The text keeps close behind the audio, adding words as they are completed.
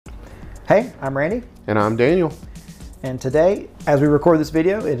Hey, I'm Randy. And I'm Daniel. And today, as we record this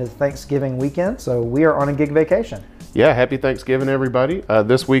video, it is Thanksgiving weekend, so we are on a gig vacation. Yeah, happy Thanksgiving, everybody.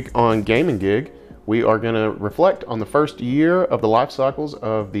 This week on Gaming Gig, we are going to reflect on the first year of the life cycles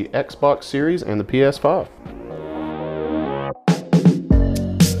of the Xbox Series and the PS5.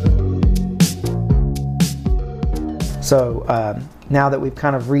 So now that we've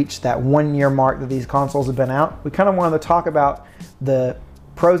kind of reached that 1 year mark that these consoles have been out, we kind of wanted to talk about the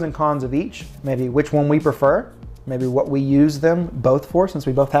pros and cons of each, maybe which one we prefer, maybe what we use them both for since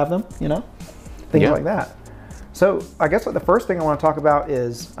we both have them, you know, things like that. So I guess the first thing I want to talk about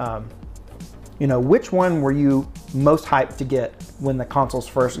is, you know, which one were you most hyped to get when the consoles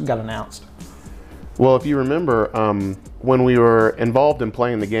first got announced? Well, if you remember, when we were involved in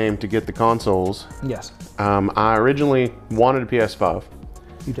playing the game to get the consoles, yes, I originally wanted a PS5.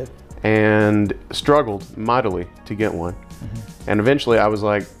 You did. And struggled mightily to get one. And eventually I was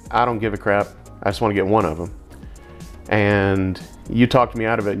like, I don't give a crap. I just want to get one of them. And you talked me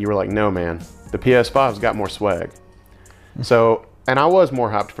out of it and you were like, no, man, the PS5's got more swag. So, and I was more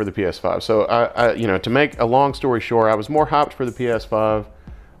hyped for the PS5. So I, you know, to make a long story short, I was more hyped for the PS5,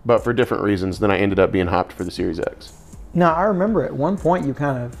 but for different reasons than I ended up being hyped for the Series X. Now, I remember at one point you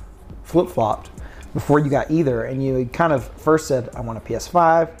kind of flip-flopped before you got either, and you kind of first said, I want a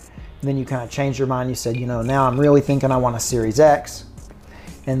PS5, and then you kind of changed your mind. You said, you know, now I'm really thinking I want a Series X,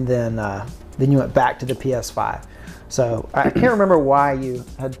 and then you went back to the PS5. So I can't remember why you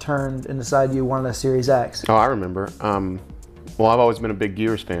had turned and decided you wanted a Series X. Oh, I remember. Well, I've always been a big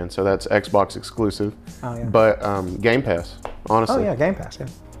Gears fan, so that's Xbox exclusive. Oh, yeah. But Game Pass, honestly. Oh, yeah, Game Pass, yeah.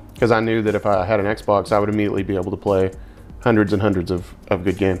 Because I knew that if I had an Xbox, I would immediately be able to play hundreds and hundreds of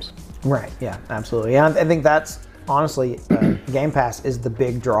good games. Right, yeah, absolutely. Yeah, I think that's, honestly, Game Pass is the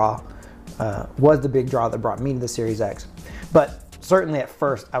big draw, was the big draw that brought me to the Series X. But certainly at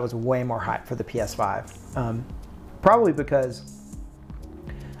first, I was way more hyped for the PS5. Probably because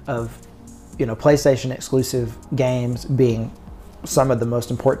of, you know, PlayStation exclusive games being some of the most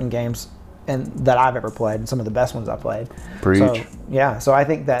important games that I've ever played, and some of the best ones I've played. Preach. So, yeah, so I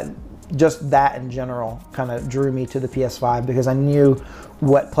think that just that in general kind of drew me to the PS5 because I knew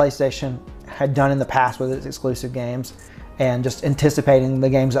what PlayStation had done in the past with its exclusive games and just anticipating the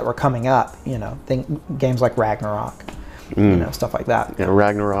games that were coming up, you know, games like Ragnarok, you know, stuff like that. Yeah,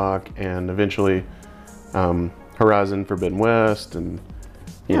 Ragnarok and eventually Horizon Forbidden West, and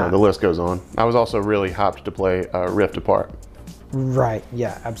you know, the list goes on. I was also really hyped to play Rift Apart. Right,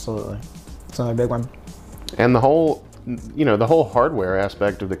 yeah, absolutely. It's another big one. And the whole, you know, the whole hardware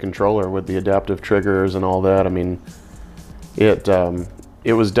aspect of the controller with the adaptive triggers and all that, I mean,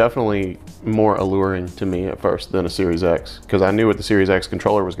 it was definitely more alluring to me at first than a Series X, because I knew what the Series X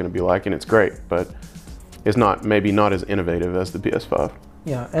controller was going to be like, and it's great, but it's maybe not as innovative as the PS5.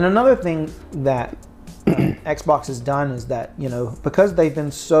 Yeah, and another thing that Xbox has done is that, you know, because they've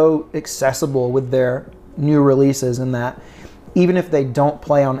been so accessible with their new releases, and that even if they don't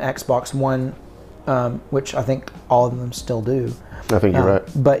play on Xbox One, which I think all of them still do. I think you're right.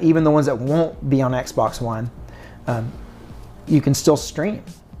 But even the ones that won't be on Xbox One, you can still stream.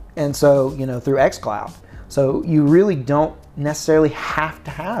 And so, you know, through xCloud. So you really don't necessarily have to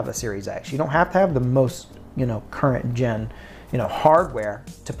have a Series X. You don't have to have the most, you know, current gen, you know, hardware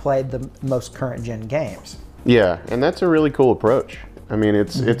to play the most current gen games. Yeah, and that's a really cool approach. I mean,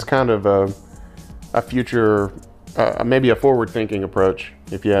 it's kind of a future, maybe a forward-thinking approach,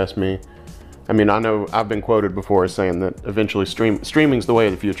 if you ask me. I mean, I know I've been quoted before as saying that eventually streaming's the way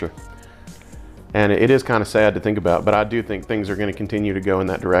of the future. And it is kind of sad to think about, but I do think things are going to continue to go in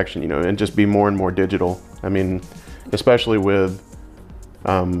that direction, you know, and just be more and more digital. I mean, especially with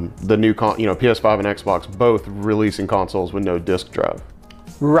the new, you know, PS5 and Xbox both releasing consoles with no disc drive.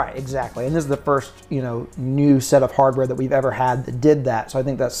 Right, exactly. And this is the first, you know, new set of hardware that we've ever had that did that. So I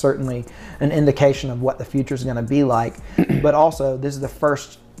think that's certainly an indication of what the future is going to be like. But also, this is the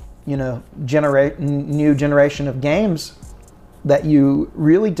first, you know, new generation of games that you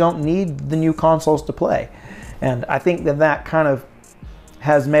really don't need the new consoles to play. And I think that kind of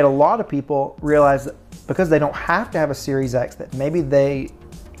has made a lot of people realize that because they don't have to have a Series X, that maybe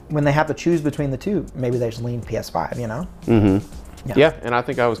when they have to choose between the two, maybe they just lean PS5, you know? Mm-hmm. Yeah, and I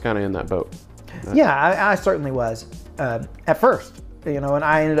think I was kind of in that boat. Yeah, I certainly was at first, you know, and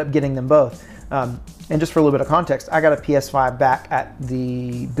I ended up getting them both. And just for a little bit of context, I got a PS5 back at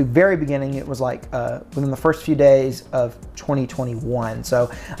the very beginning. It was like within the first few days of 2021.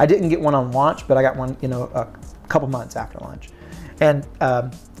 So I didn't get one on launch, but I got one, you know, a couple months after launch. And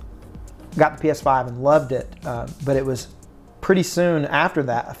got the PS5 and loved it. But it was pretty soon after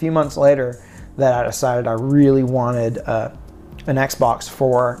that, a few months later, that I decided I really wanted a an Xbox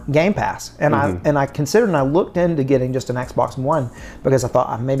for Game Pass, and I considered and I looked into getting just an Xbox One because I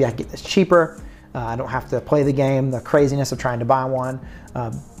thought maybe I could get this cheaper. I don't have to play the game, the craziness of trying to buy one.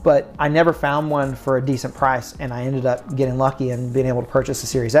 But I never found one for a decent price, and I ended up getting lucky and being able to purchase a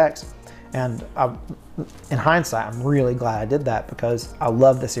Series X. And in hindsight, I'm really glad I did that because I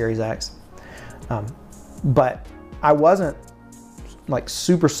love the Series X. But I wasn't like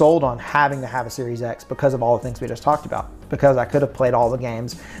super sold on having to have a Series X because of all the things we just talked about, because I could have played all the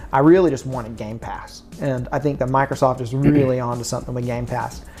games. I really just wanted Game Pass. And I think that Microsoft is really onto something with Game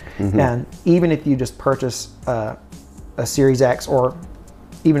Pass. And even if you just purchase a Series X or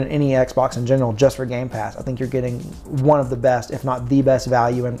even any Xbox in general just for Game Pass, I think you're getting one of the best, if not the best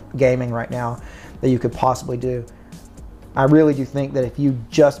value in gaming right now that you could possibly do. I really do think that if you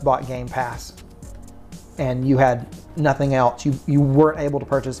just bought Game Pass and you had nothing else, you weren't able to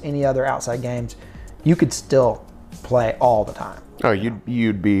purchase any other outside games, you could still play all the time. Oh,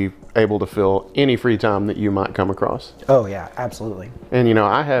 you'd be able to fill any free time that you might come across. Oh yeah, absolutely. And you know,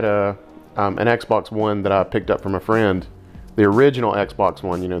 I had an Xbox One that I picked up from a friend, the original Xbox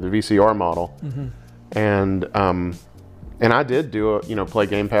One, you know, the VCR model, and I did play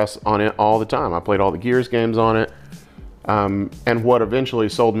Game Pass on it all the time. I played all the Gears games on it, and what eventually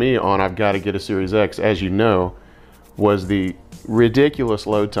sold me on I've got to get a Series X, as you know, was the ridiculous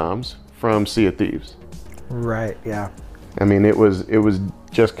load times from Sea of Thieves. Right. Yeah. I mean, it was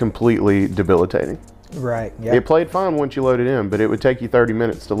just completely debilitating. Right. Yeah. It played fine once you loaded in, but it would take you 30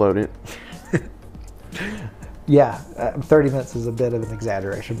 minutes to load in. Yeah, 30 minutes is a bit of an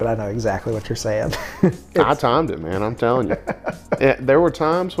exaggeration, but I know exactly what you're saying. I timed it, man. I'm telling you. There were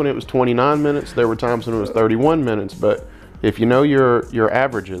times when it was 29 minutes. There were times when it was 31 minutes. But if you know your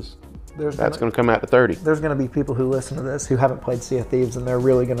averages, that's going to come out to 30. There's going to be people who listen to this who haven't played Sea of Thieves, and they're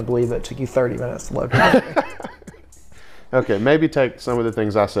really going to believe that it took you 30 minutes to load. Okay, maybe take some of the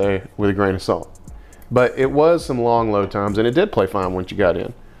things I say with a grain of salt. But it was some long load times, and it did play fine once you got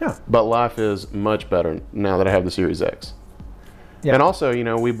in. Yeah. But life is much better now that I have the Series X. Yeah. And also, you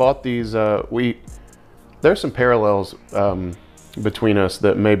know, we bought these, there's some parallels between us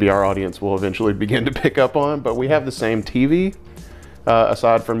that maybe our audience will eventually begin to pick up on, but we have the same TV,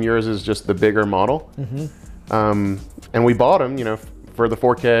 aside from yours is just the bigger model. And we bought them, you know, for the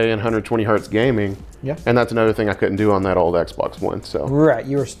 4K and 120 hertz gaming. Yeah. And that's another thing I couldn't do on that old Xbox One. So. Right,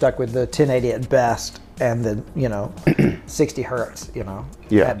 you were stuck with the 1080 at best and the, you know, 60 hertz, you know,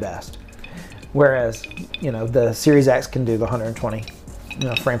 at best. Whereas, you know, the Series X can do the 120, you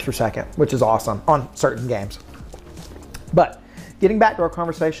know, frames per second, which is awesome on certain games. But getting back to our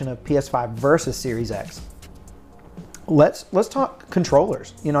conversation of PS5 versus Series X, let's talk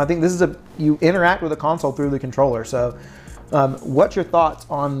controllers. You know, I think this is you interact with the console through the controller. So what's your thoughts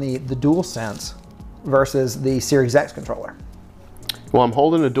on the DualSense versus the Series X controller? Well, I'm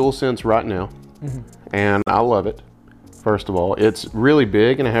holding a DualSense right now, and I love it. First of all, it's really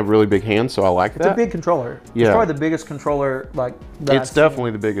big, and I have really big hands, so I like that. It's a big controller. Yeah. It's probably the biggest controller, like, that it's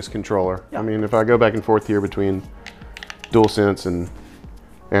definitely the biggest controller. Yeah. I mean, if I go back and forth here between DualSense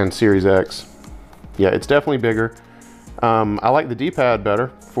and Series X, yeah, it's definitely bigger. I like the D-pad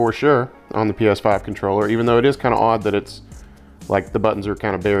better, for sure, on the PS5 controller, even though it is kind of odd that it's like the buttons are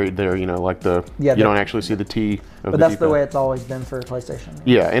kind of buried there, you know, like you don't actually see the T of the D-pad. But that's the way it's always been for PlayStation.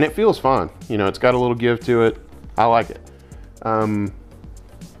 Yeah, and it feels fine. You know, it's got a little give to it. I like it.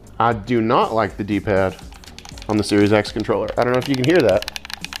 I do not like the D-pad on the Series X controller. I don't know if you can hear that,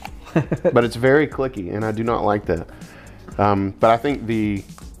 but it's very clicky, and I do not like that. But I think the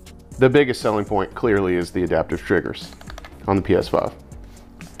biggest selling point clearly is the adaptive triggers on the PS5.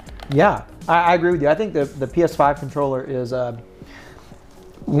 Yeah, I agree with you. I think the PS5 controller is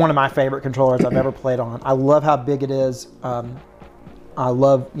one of my favorite controllers I've ever played on. I love how big it is. I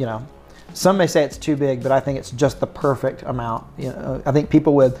love, you know, some may say it's too big, but I think it's just the perfect amount. You know, I think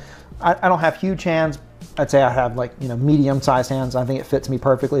people with, I don't have huge hands. I'd say I have, like, you know, medium-sized hands. I think it fits me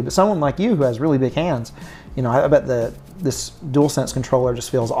perfectly. But someone like you who has really big hands, you know, I bet this DualSense controller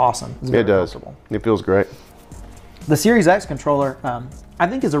just feels awesome. It does. It feels great. The Series X controller, I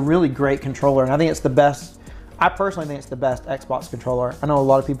think, is a really great controller, and I think it's the best. I personally think it's the best Xbox controller. I know a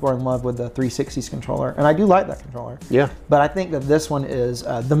lot of people are in love with the 360's controller, and I do like that controller. Yeah. But I think that this one is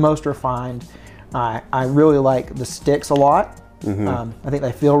the most refined. I really like the sticks a lot. I think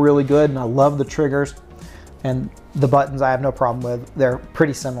they feel really good, and I love the triggers. And the buttons I have no problem with. They're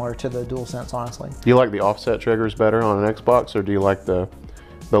pretty similar to the DualSense, honestly. Do you like the offset triggers better on an Xbox, or do you like the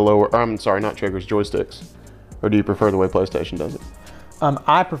lower, I'm sorry, not triggers, joysticks? Or do you prefer the way PlayStation does it?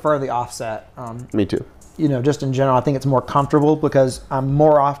 I prefer the offset. Me too. You know, just in general, I think it's more comfortable because I'm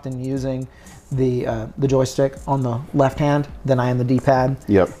more often using the joystick on the left hand than I am the D-pad.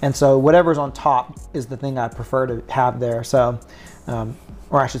 Yep. And so whatever's on top is the thing I prefer to have there. So,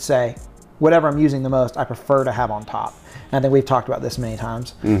 or I should say, whatever I'm using the most, I prefer to have on top. And I think we've talked about this many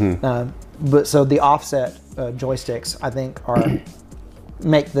times. But so the offset joysticks, I think,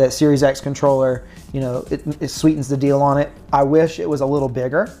 make the Series X controller, it sweetens the deal on it. I wish it was a little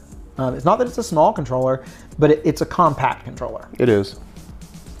bigger. It's not that it's a small controller, but it's a compact controller. It is.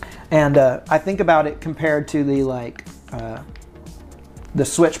 And I think about it compared to the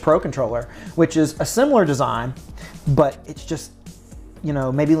Switch Pro controller, which is a similar design, but it's just,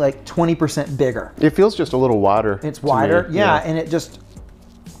 maybe like 20% bigger. It feels just a little wider. It's wider, yeah, and it just,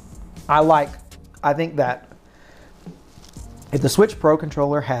 I think that if the Switch Pro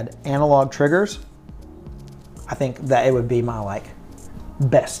controller had analog triggers, I think that it would be my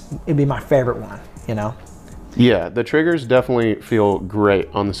best, it'd be my favorite one, Yeah, the triggers definitely feel great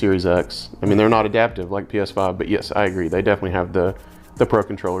on the Series X. I mean, they're not adaptive like PS5, but yes, I agree. They definitely have the Pro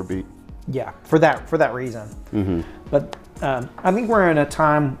controller beat. Yeah, for that reason. But I think we're in a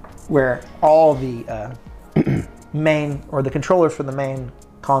time where all the main, or the controllers for the main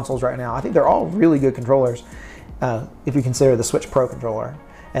consoles right now, I think they're all really good controllers if you consider the Switch Pro controller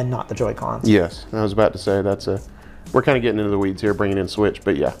and not the Joy-Cons. Yes, I was about to say we're kind of getting into the weeds here, bringing in Switch,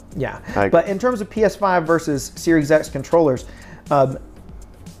 but yeah. Yeah, but in terms of PS5 versus Series X controllers,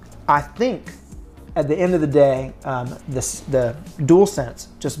 I think at the end of the day, the DualSense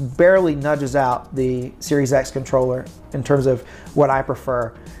just barely nudges out the Series X controller in terms of what I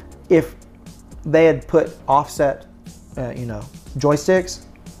prefer. If they had put offset, joysticks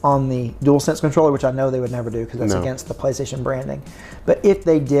on the DualSense controller, which I know they would never do because that's against the PlayStation branding, but if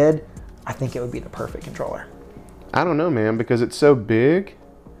they did, I think it would be the perfect controller. I don't know, man, because it's so big.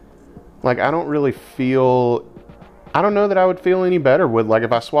 I don't really feel. I don't know that I would feel any better with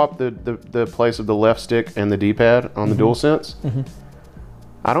if I swapped the place of the left stick and the D-pad on the DualSense.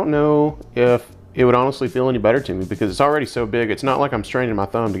 I don't know if it would honestly feel any better to me because it's already so big. It's not like I'm straining my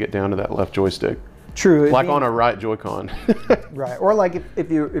thumb to get down to that left joystick. True. On a right Joy-Con. Right. Or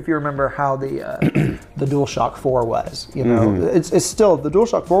if you remember how the DualShock 4 was, it's still, the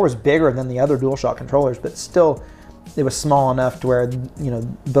DualShock 4 was bigger than the other DualShock controllers, but still it was small enough to where,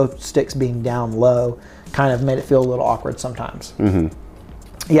 both sticks being down low kind of made it feel a little awkward sometimes.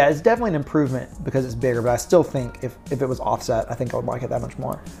 Yeah, it's definitely an improvement because it's bigger, but I still think if it was offset, I think I would like it that much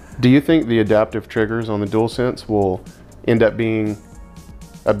more. Do you think the adaptive triggers on the DualSense will end up being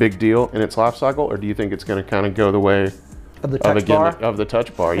a big deal in its life cycle, or do you think it's going to kind of go the way of the touch bar? Of the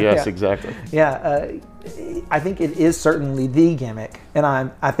touch bar? Yes, Yeah. exactly. Yeah, I think it is certainly the gimmick, and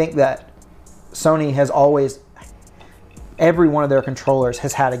I think that Sony has always, every one of their controllers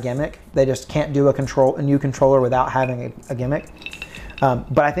has had a gimmick. They just can't do a new controller without having a gimmick.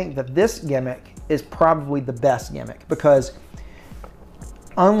 But I think that this gimmick is probably the best gimmick because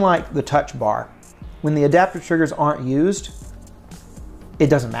unlike the touch bar, when the adaptive triggers aren't used, it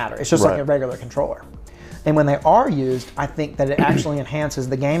doesn't matter. It's just like a regular controller. And when they are used, I think that it actually enhances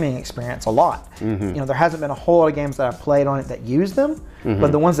the gaming experience a lot. There hasn't been a whole lot of games that I've played on it that use them,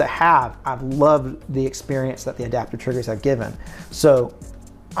 but the ones that have, I've loved the experience that the adaptive triggers have given. So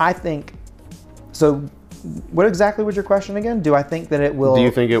I think, what exactly was your question again? Do I think that it will... Do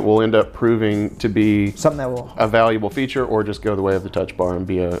you think it will end up proving to be something that will... a valuable feature, or just go the way of the touch bar and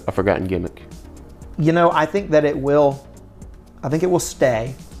be a forgotten gimmick? I think that it will... I think it will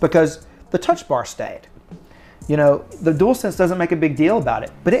stay because the touch bar stayed. The DualSense doesn't make a big deal about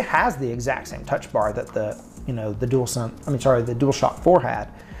it, but it has the exact same touch bar that the DualShock 4 had.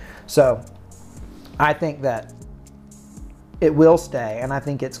 So I think that it will stay, and I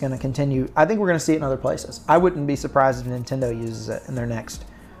think it's going to continue. I think we're going to see it in other places. I wouldn't be surprised if Nintendo uses it in their next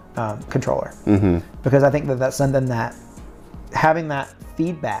controller, because I think that that's something that having that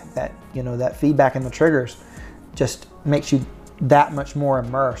feedback, that feedback in the triggers, just makes you that much more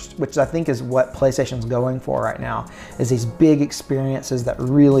immersed, which I think is what PlayStation's going for right now, is these big experiences that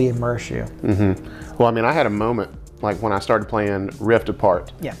really immerse you. Well, I mean, I had a moment when I started playing Rift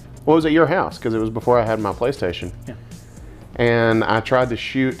Apart. Yeah. Well, it was at your house because it was before I had my PlayStation. Yeah. And I tried to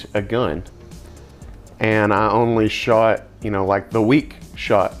shoot a gun, and I only shot, the weak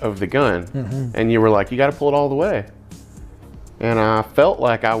shot of the gun. And you were like, you got to pull it all the way. And I felt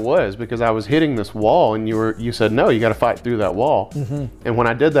like I was, because I was hitting this wall, and you said, no, you got to fight through that wall. And when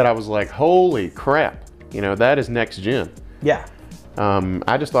I did that, I was like, holy crap, that is next gen. Yeah.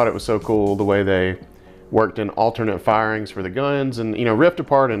 I just thought it was so cool the way they worked in alternate firings for the guns. And, Rift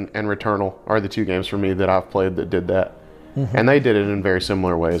Apart and Returnal are the two games for me that I've played that did that. And they did it in very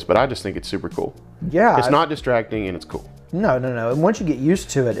similar ways, but I just think it's super cool. Yeah. It's not distracting, and it's cool. No, no, no. And once you get used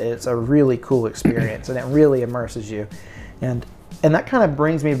to it, it's a really cool experience, and it really immerses you. And that kind of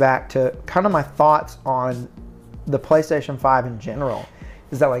brings me back to kind of my thoughts on the PlayStation 5 in general.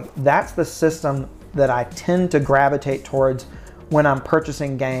 Is that like that's the system that I tend to gravitate towards when I'm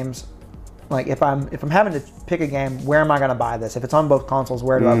purchasing games. Like if I'm having to pick a game, where am I going to buy this? If it's on both consoles,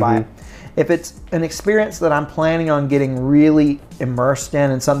 where do I buy it? If it's an experience that I'm planning on getting really immersed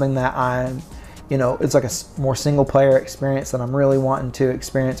in and something that I'm, you know, it's like a more single player experience that I'm really wanting to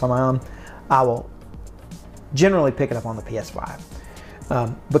experience on my own, I will generally pick it up on the PS5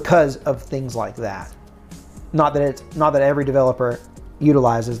 because of things like that. Not that every developer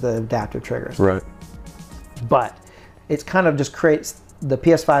utilizes the adaptive triggers, Right. but it's kind of just creates, the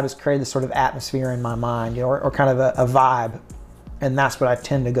PS5 has created this sort of atmosphere in my mind, you know, or kind of a vibe, and that's what I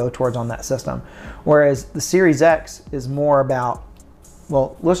tend to go towards on that system. Whereas the Series X is more about,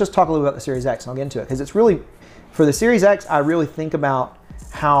 well, let's just talk a little about the Series X and I'll get into it, because it's really, for the Series X, I really think about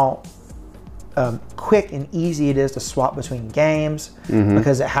how quick and easy it is to swap between games,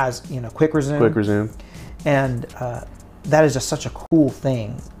 because it has, you know, quick resume. Quick resume. And that is just such a cool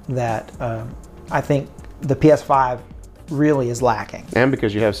thing that I think the PS5 really is lacking. And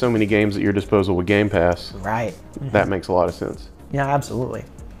because you have so many games at your disposal with Game Pass. Right. That makes a lot of sense. Yeah, absolutely.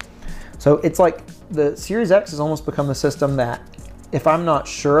 So it's like the Series X has almost become the system that if I'm not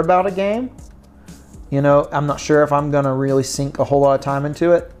sure about a game, you know, I'm not sure if I'm going to really sink a whole lot of time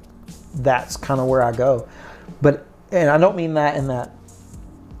into it, that's kind of where I go. But, and I don't mean that in that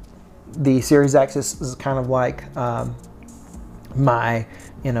the Series X is kind of like my,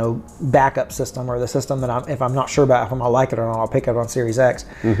 you know, backup system, or the system that if I'm not sure about if I'm gonna like it or not, I'll pick it up on Series X.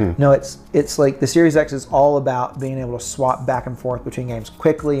 No, it's like the Series X is all about being able to swap back and forth between games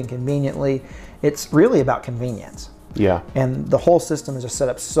quickly and conveniently. It's really about convenience. Yeah. And the whole system is just set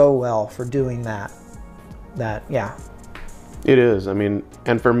up so well for doing that. Yeah. It is. I mean,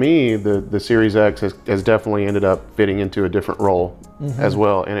 and for me, the Series X has definitely ended up fitting into a different role as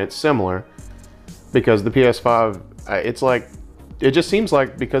well. And it's similar because the PS5, it's like, it just seems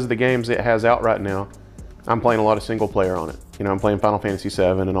like because of the games it has out right now, I'm playing a lot of single player on it. You know, I'm playing Final Fantasy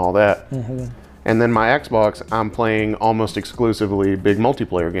VII and all that. And then my Xbox, I'm playing almost exclusively big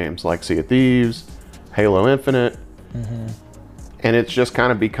multiplayer games like Sea of Thieves, Halo Infinite. And it's just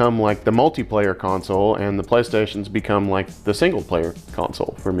kind of become like the multiplayer console, and the PlayStation's become like the single player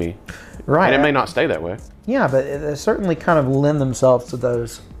console for me. Right. And it may not stay that way. Yeah, but they certainly kind of lend themselves to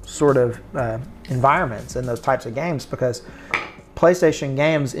those sort of environments and those types of games, because PlayStation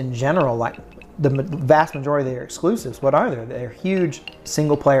games in general, like the vast majority of their exclusives, what are they? They're huge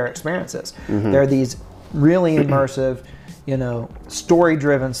single player experiences. They're these really immersive, you know,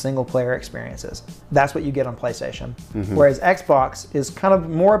 story-driven single-player experiences. That's what you get on PlayStation. Whereas Xbox is kind of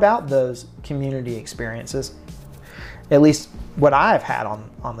more about those community experiences. At least what I've had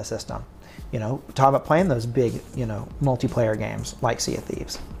on the system. You know, talk about playing those big, you know, multiplayer games like Sea of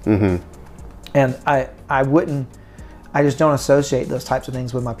Thieves. And I just don't associate those types of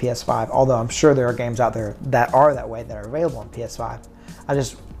things with my PS5. Although I'm sure there are games out there that are that way, that are available on PS5.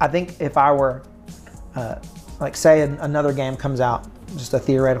 I think if I were like say another game comes out, just a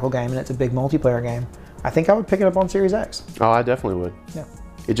theoretical game, and it's a big multiplayer game, I think I would pick it up on Series X. Oh, I definitely would. Yeah.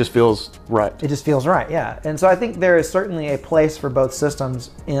 It just feels right. It just feels right, yeah. And so I think there is certainly a place for both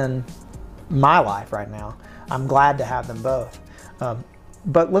systems in my life right now. I'm glad to have them both.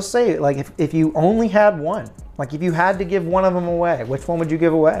 But let's say, like, if you only had one, like if you had to give one of them away, which one would you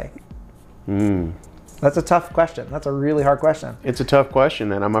give away? That's a tough question. That's a really hard question. It's a tough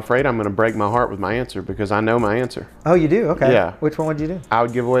question, and I'm afraid I'm going to break my heart with my answer because I know my answer. Oh, you do? Okay. Yeah. Which one would you do? I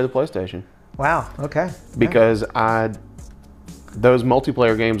would give away the PlayStation. Wow. Okay. Because those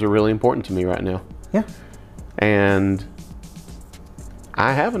multiplayer games are really important to me right now. Yeah. And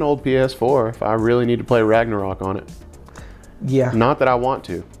I have an old PS4 if I really need to play Ragnarok on it. Yeah. Not that I want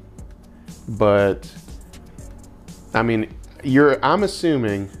to, but I mean, I'm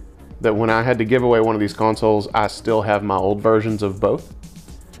assuming that when I had to give away one of these consoles, I still have my old versions of both.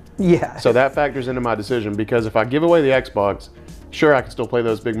 Yeah. So that factors into my decision, because if I give away the Xbox, sure, I can still play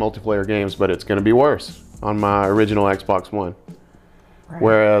those big multiplayer games, but it's going to be worse on my original Xbox One. Right.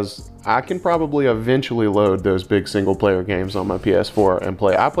 Whereas I can probably eventually load those big single player games on my PS4 and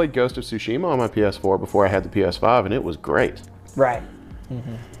play. I played Ghost of Tsushima on my PS4 before I had the PS5, and it was great. Right.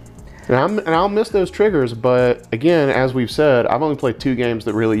 And I'll miss those triggers, but again, as we've said, I've only played 2 games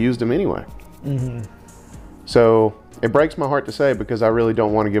that really used them anyway. So it breaks my heart to say, because I really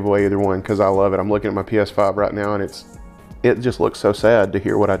don't want to give away either one, because I love it. I'm looking at my PS5 right now, and it just looks so sad to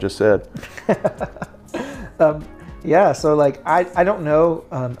hear what I just said. Yeah, so like I don't know.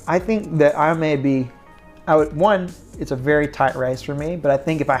 I think that I may be one, it's a very tight race for me, but I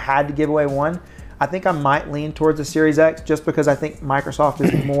think if I had to give away one, I think I might lean towards the Series X just because I think Microsoft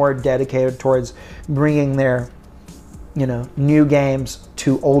is more dedicated towards bringing their, new games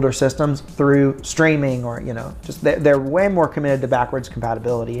to older systems through streaming or, just they're way more committed to backwards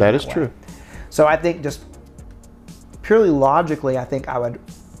compatibility. That is true. So I think just purely logically, I think I would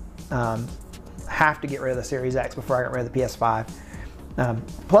have to get rid of the Series X before I get rid of the PS5.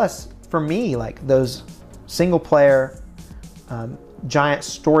 Plus, for me, like those single player, giant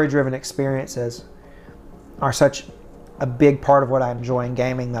story-driven experiences are such a big part of what I enjoy in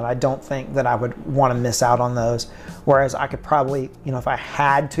gaming that I don't think that I would want to miss out on those. Whereas I could probably, if I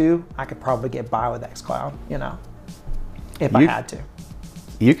had to, I could probably get by with xCloud, if I had to.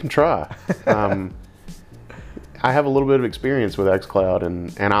 You can try. I have a little bit of experience with xCloud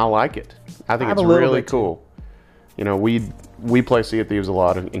and I like it. I think it's really cool. We play Sea of Thieves a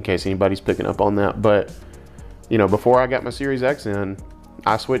lot in case anybody's picking up on that. But, before I got my Series X in,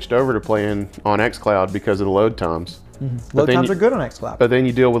 I switched over to playing on xCloud because of the load times. Load times are good on xCloud. But then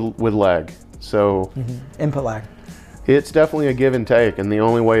you deal with lag. So input lag. It's definitely a give and take, and the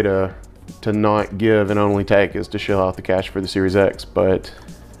only way to not give and only take is to shell out the cash for the Series X. But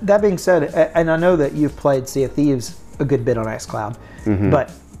that being said, and I know that you've played Sea of Thieves a good bit on xCloud,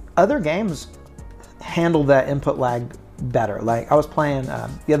 but other games handle that input lag better. Like I was playing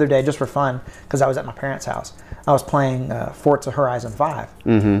the other day just for fun because I was at my parents' house. I was playing Forza Horizon 5.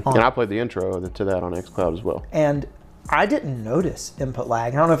 And I played the intro to that on xCloud as well. And I didn't notice input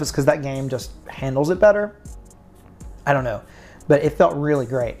lag. I don't know if it's because that game just handles it better. I don't know. But it felt really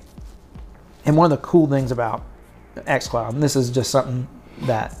great. And one of the cool things about xCloud, and this is just something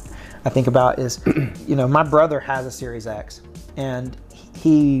that I think about, is, my brother has a Series X. And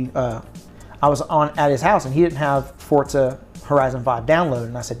I was at his house and he didn't have Forza Horizon 5 downloaded.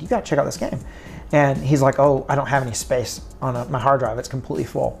 And I said, you got to check out this game. And he's like, oh, I don't have any space on my hard drive. It's completely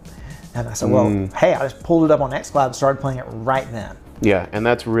full. And I said, well, hey, I just pulled it up on xCloud and started playing it right then. Yeah, and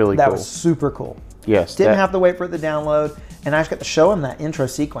that's really cool. That was super cool. Yes. Didn't have to wait for it to download. And I just got to show him that intro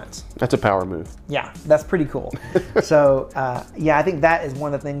sequence. That's a power move. Yeah, that's pretty cool. So, I think that is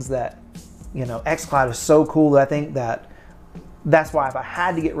one of the things that, xCloud is so cool that I think that's why if I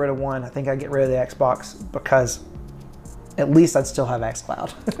had to get rid of one, I think I'd get rid of the Xbox because at least I'd still have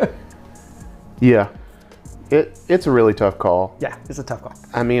xCloud. Yeah, it's a really tough call. Yeah, it's a tough call.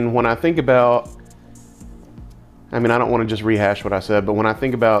 I mean, when I think about, I don't want to just rehash what I said, but when I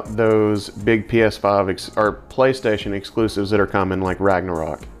think about those big PS5 or PlayStation exclusives that are coming, like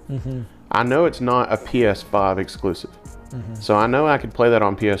Ragnarok, I know it's not a PS5 exclusive. So I know I could play that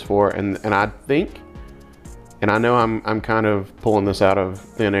on PS4, and I think, and I know I'm kind of pulling this out of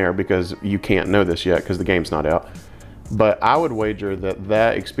thin air because you can't know this yet because the game's not out, but I would wager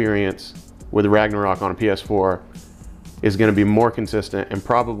that experience with Ragnarok on a PS4 is going to be more consistent and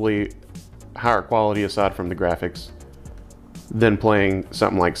probably higher quality aside from the graphics than playing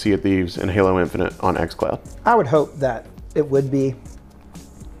something like Sea of Thieves and Halo Infinite on xCloud. I would hope that it would be.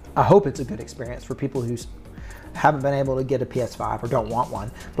 I hope it's a good experience for people who haven't been able to get a PS5 or don't want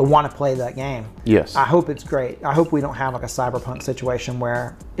one, but want to play that game. Yes. I hope it's great. I hope we don't have like a Cyberpunk situation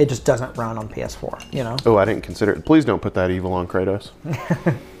where it just doesn't run on PS4, Oh, I didn't consider it. Please don't put that evil on Kratos.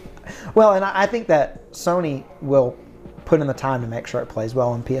 Well, and I think that Sony will put in the time to make sure it plays well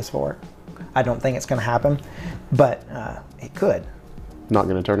on PS4. I don't think it's going to happen, but it could. Not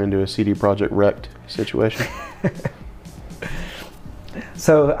going to turn into a CD Projekt Wrecked situation.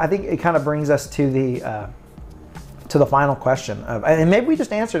 So I think it kind of brings us to the final question of, and maybe we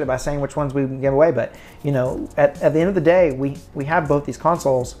just answered it by saying which ones we can give away. But at the end of the day, we have both these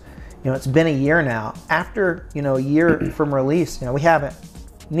consoles. It's been a year now. After a year from release, we haven't.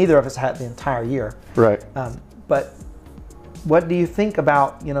 Neither of us had the entire year. Right. But what do you think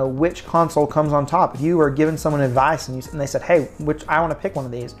about, which console comes on top? If you were giving someone advice and they said, hey, I want to pick one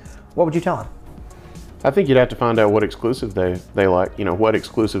of these, what would you tell them? I think you'd have to find out what exclusive they like, what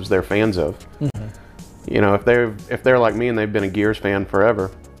exclusives they're fans of. If they're like me and they've been a Gears fan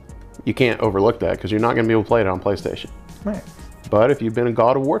forever, you can't overlook that because you're not going to be able to play it on PlayStation. Right. But if you've been a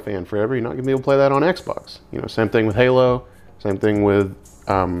God of War fan forever, you're not going to be able to play that on Xbox. Same thing with Halo, same thing with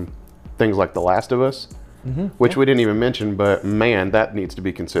things like The Last of Us, which we didn't even mention, but man, that needs to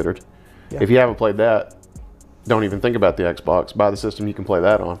be considered. Yeah. If you haven't played that, don't even think about the Xbox. Buy the system you can play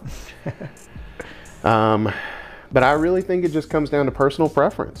that on. But I really think it just comes down to personal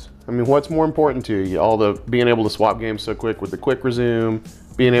preference. What's more important to you? Being able to swap games so quick with the quick resume,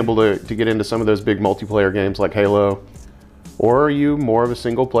 being able to get into some of those big multiplayer games like Halo, or are you more of a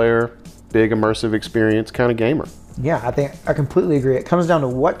single player, big immersive experience kind of gamer? Yeah, I think I completely agree. It comes down to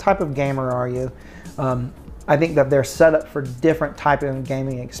what type of gamer are you? I think that they're set up for different type of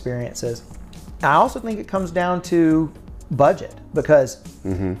gaming experiences. I also think it comes down to budget because,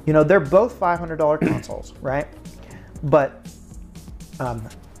 you know, they're both $500 consoles, right? But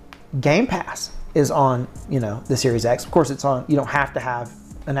Game Pass is on, you know, the Series X. Of course, it's on. You don't have to have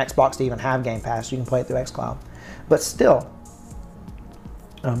an Xbox to even have Game Pass. You can play it through xCloud. But still,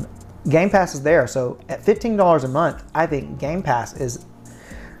 Game Pass is there. So at $15 a month, I think Game Pass is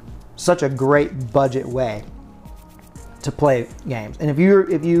such a great budget way to play games. And if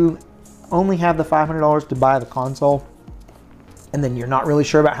you only have the $500 to buy the console, and then you're not really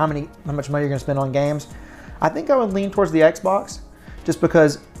sure about how much money you're going to spend on games, I think I would lean towards the Xbox, just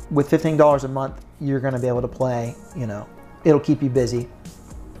because with $15 a month, you're going to be able to play. You know, it'll keep you busy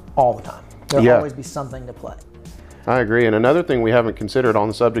all the time. There'll always be something to play. I agree. And another thing we haven't considered on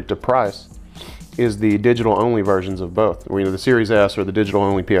the subject of price is the digital-only versions of both. You know, the Series S or the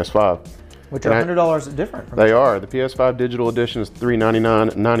digital-only PS5. Which are $100 different from They are. The PS5 digital edition is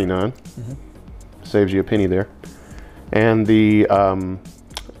 $399.99. Saves you a penny there. And the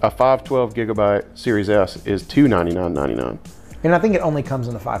a 512 gigabyte Series S is $299.99. And I think it only comes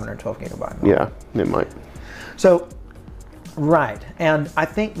in the 512 gigabyte model. Yeah, it might. So, right. And I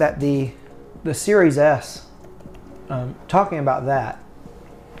think that the Series S, talking about that,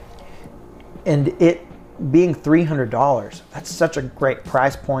 and it being $300, that's such a great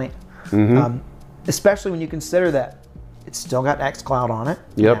price point. Especially when you consider that it's still got xCloud on it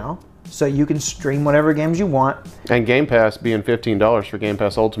now. So you can stream whatever games you want. And Game Pass being $15 for Game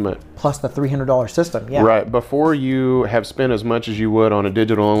Pass Ultimate. Plus the $300 system, yeah. Right. Before you have spent as much as you would on a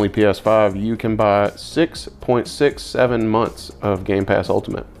digital-only PS5, you can buy 6.67 months of Game Pass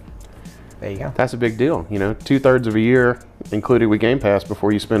Ultimate. There you go. That's a big deal. You know, 2/3 of a year included with Game Pass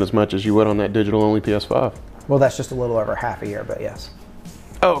before you spend as much as you would on that digital-only PS5. Well, that's just a little over half a year, but yes.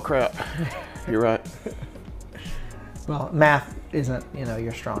 Oh, crap. You're right. Well, math isn't, you know,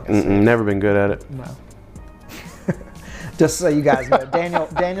 your strongest. Never been good at it. No. Just so you guys know,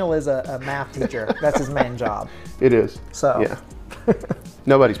 Daniel is a math teacher. That's his main job. It is. So. Yeah.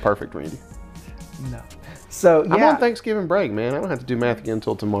 Nobody's perfect, Randy. No. So, yeah. I'm on Thanksgiving break, man. I don't have to do math again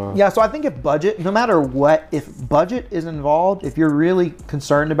until tomorrow. Yeah, so I think if budget, no matter what, if budget is involved, if you're really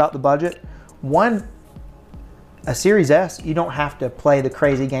concerned about the budget, a Series S, you don't have to play the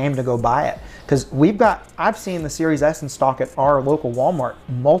crazy game to go buy it. Because I've seen the Series S in stock at our local Walmart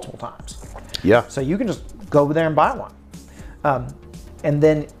multiple times. Yeah. So you can just go over there and buy one. And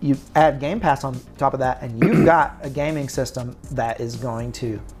then you add Game Pass on top of that, and you've got a gaming system that is going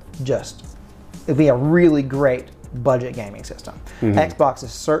to it'll be a really great budget gaming system. Xbox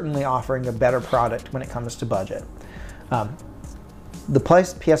is certainly offering a better product when it comes to budget. The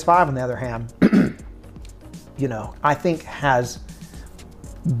PS5, on the other hand, you know, I think has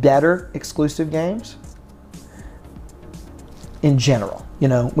better exclusive games in general. You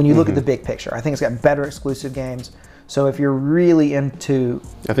know, when you look at the big picture, I think it's got better exclusive games. So if you're really into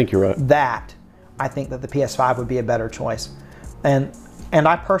I think you're right. that, I think that the PS5 would be a better choice. And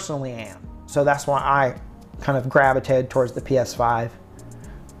I personally am. So that's why I kind of gravitated towards the PS5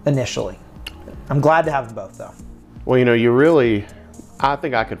 initially. I'm glad to have them both, though. Well, you know, I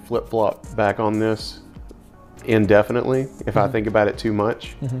think I could flip-flop back on this indefinitely if I think about it too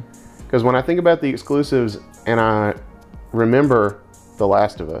much. Because when I think about the exclusives and I remember The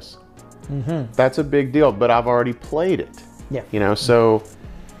Last of Us, that's a big deal, but I've already played it. Yeah. You know, so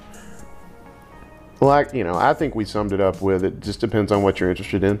like, you know, I think we summed it up with it just depends on what you're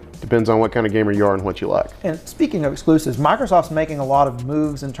interested in. Depends on what kind of gamer you are and what you like. And speaking of exclusives, Microsoft's making a lot of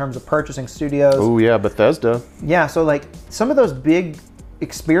moves in terms of purchasing studios. Oh yeah, Bethesda. Yeah, so like some of those big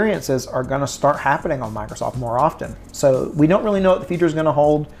experiences are going to start happening on Microsoft more often. So we don't really know what the future is going to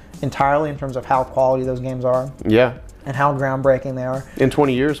hold entirely in terms of how quality those games are. Yeah. And how groundbreaking they are. In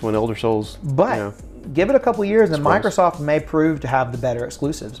 20 years when Elder Souls, but you know, give it a couple years and Microsoft may prove to have the better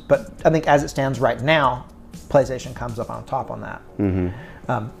exclusives. But I think as it stands right now, PlayStation comes up on top on that.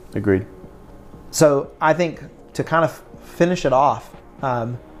 Agreed. So I think to kind of finish it off,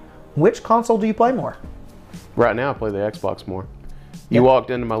 which console do you play more? Right now I play the Xbox more. You walked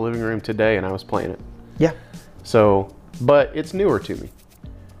into my living room today and I was playing it. Yeah. So, but it's newer to me.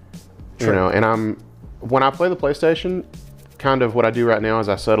 True. You know, and when I play the PlayStation, kind of what I do right now is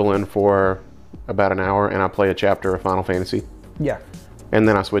I settle in for about an hour and I play a chapter of Final Fantasy. Yeah. And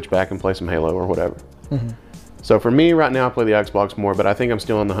then I switch back and play some Halo or whatever. So for me right now I play the Xbox more, but I think I'm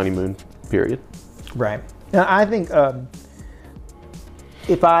still in the honeymoon period. Right. Now I think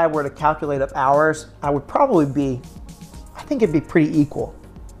if I were to calculate up hours, I would probably I think it'd be pretty equal.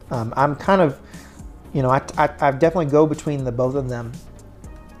 I'm kind of, you know, I definitely go between the both of them.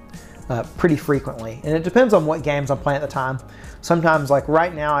 pretty frequently. And it depends on what games I'm playing at the time. Sometimes, like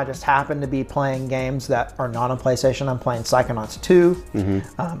right now, I just happen to be playing games that are not on PlayStation. I'm playing Psychonauts 2.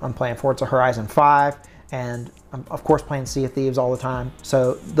 I'm playing Forza Horizon 5. And I'm, of course, playing Sea of Thieves all the time.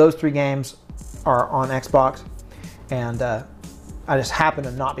 So those 3 games are on Xbox. And I just happen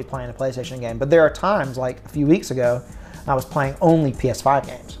to not be playing a PlayStation game. But there are times, like a few weeks ago, I was playing only PS5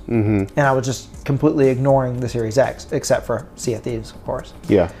 games. And I was just completely ignoring the Series X, except for Sea of Thieves, of course.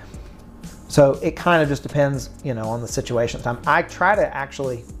 Yeah. So it kind of just depends, you know, on the situation at the time. I try to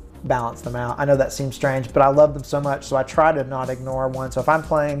actually balance them out. I know that seems strange, but I love them so much, so I try to not ignore one. So if I'm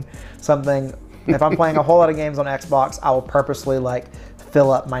playing something, if I'm playing a whole lot of games on Xbox, I will purposely like fill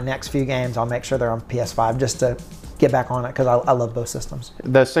up my next few games. I'll make sure they're on PS5 just to get back on it because I love both systems.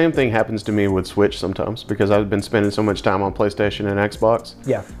 The same thing happens to me with Switch sometimes because I've been spending so much time on PlayStation and Xbox.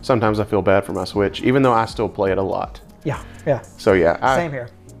 Yeah. Sometimes I feel bad for my Switch, even though I still play it a lot. Yeah, yeah. So yeah. Same here.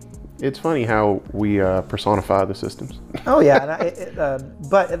 It's funny how we personify the systems. Oh yeah, and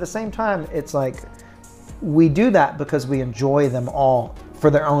but at the same time, it's like we do that because we enjoy them all for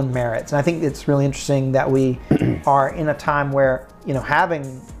their own merits. And I think it's really interesting that we are in a time where, you know,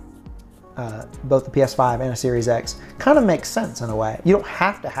 having both the PS5 and a Series X kind of makes sense in a way. You don't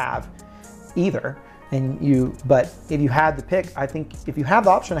have to have either, but if you had the pick, I think if you have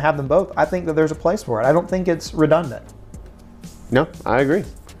the option to have them both, I think that there's a place for it. I don't think it's redundant. No, I agree.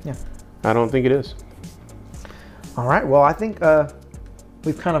 Yeah. I don't think it is. All right. Well, I think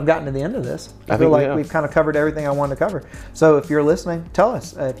we've kind of gotten to the end of this. I feel like we've kind of covered everything I wanted to cover. So if you're listening, tell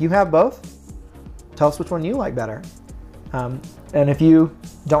us. If you have both, tell us which one you like better. And if you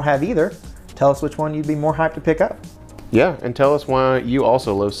don't have either, tell us which one you'd be more hyped to pick up. Yeah, and tell us why you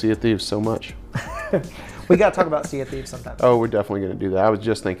also love Sea of Thieves so much. We got to talk about Sea of Thieves sometime. Oh, we're definitely going to do that. I was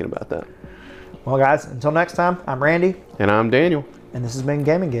just thinking about that. Well, guys, until next time, I'm Randy. And I'm Daniel. And this has been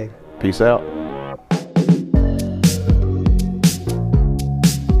Gaming Gig. Peace out.